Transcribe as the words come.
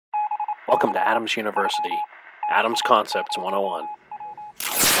Welcome to ATOMS University, ATOMS Concepts 101.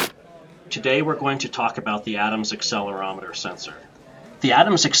 Today we're going to talk about the ATOMS Accelerometer Sensor. The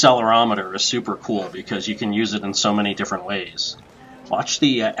ATOMS Accelerometer is super cool because you can use it in so many different ways. Watch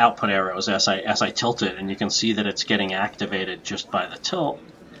the output arrows as I tilt it, and you can see that it's getting activated just by the tilt.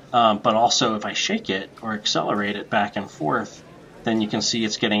 But also if I shake it or accelerate it back and forth, then you can see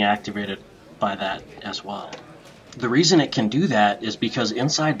it's getting activated by that as well. The reason it can do that is because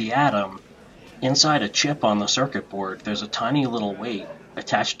inside the atom, inside a chip on the circuit board, there's a tiny little weight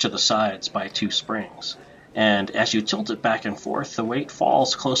attached to the sides by two springs. And as you tilt it back and forth, the weight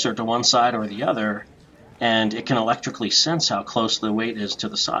falls closer to one side or the other, and it can electrically sense how close the weight is to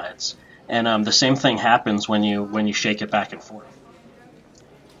the sides. And the same thing happens when you shake it back and forth.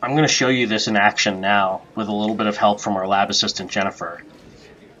 I'm going to show you this in action now with a little bit of help from our lab assistant, Jennifer.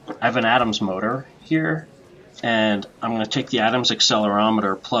 I have an ATOMS motor here, and I'm going to take the ATOMS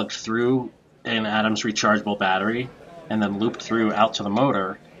accelerometer plugged through an ATOMS rechargeable battery and then looped through out to the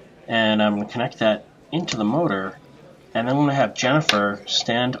motor, and I'm going to connect that into the motor, and then I'm going to have Jennifer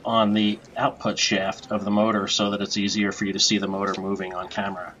stand on the output shaft of the motor so that it's easier for you to see the motor moving on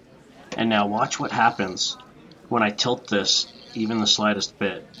camera. And now watch what happens when I tilt this even the slightest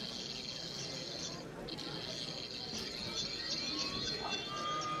bit.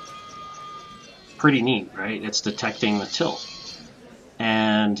 Pretty neat, right? It's detecting the tilt.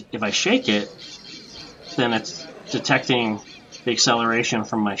 And if I shake it, then it's detecting the acceleration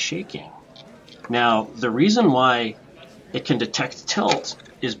from my shaking. Now, the reason why it can detect tilt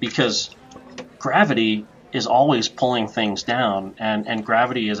is because gravity is always pulling things down, and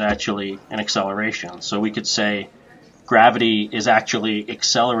gravity is actually an acceleration. So we could say gravity is actually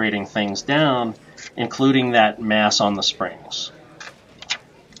accelerating things down, including that mass on the springs.